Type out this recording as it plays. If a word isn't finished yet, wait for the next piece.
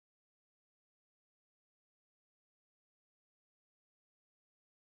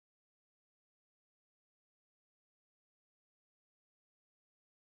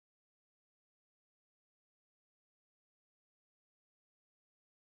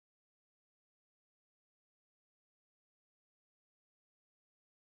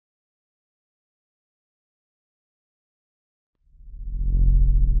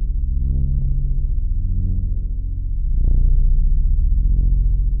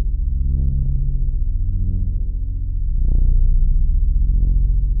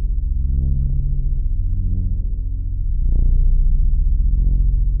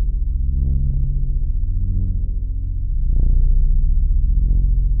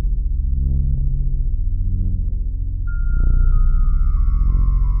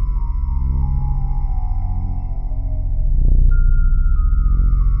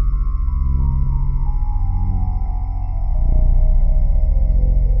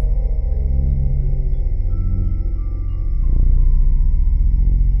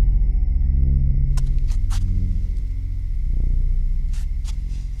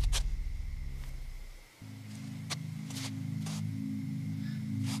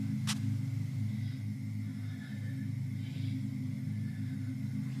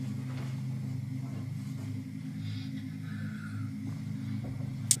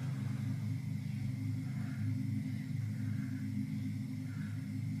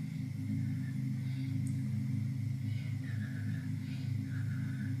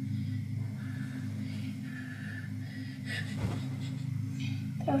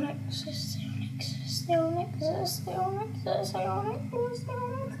They don't exist. They don't exist. They don't exist. They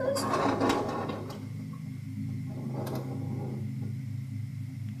don't exist.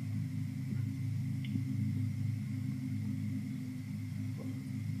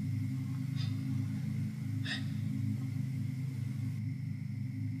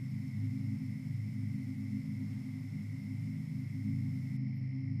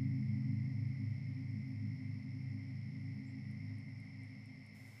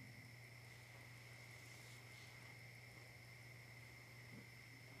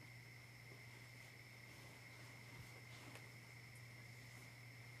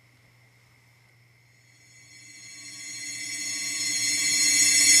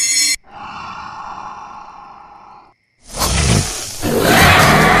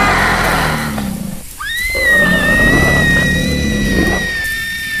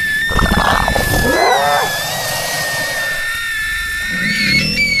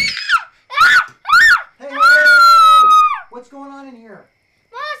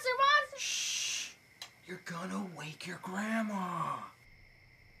 Your grandma.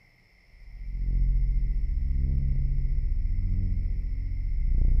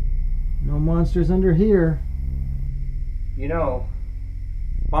 No monsters under here. You know,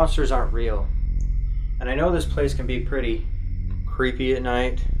 monsters aren't real. And I know this place can be pretty creepy at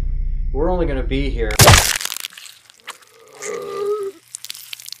night. We're only going to be here.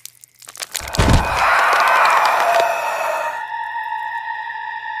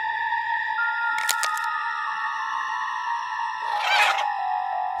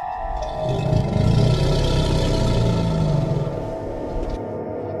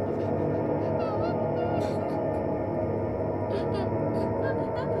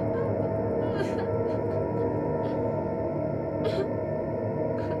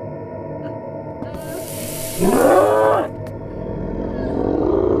 Yeah.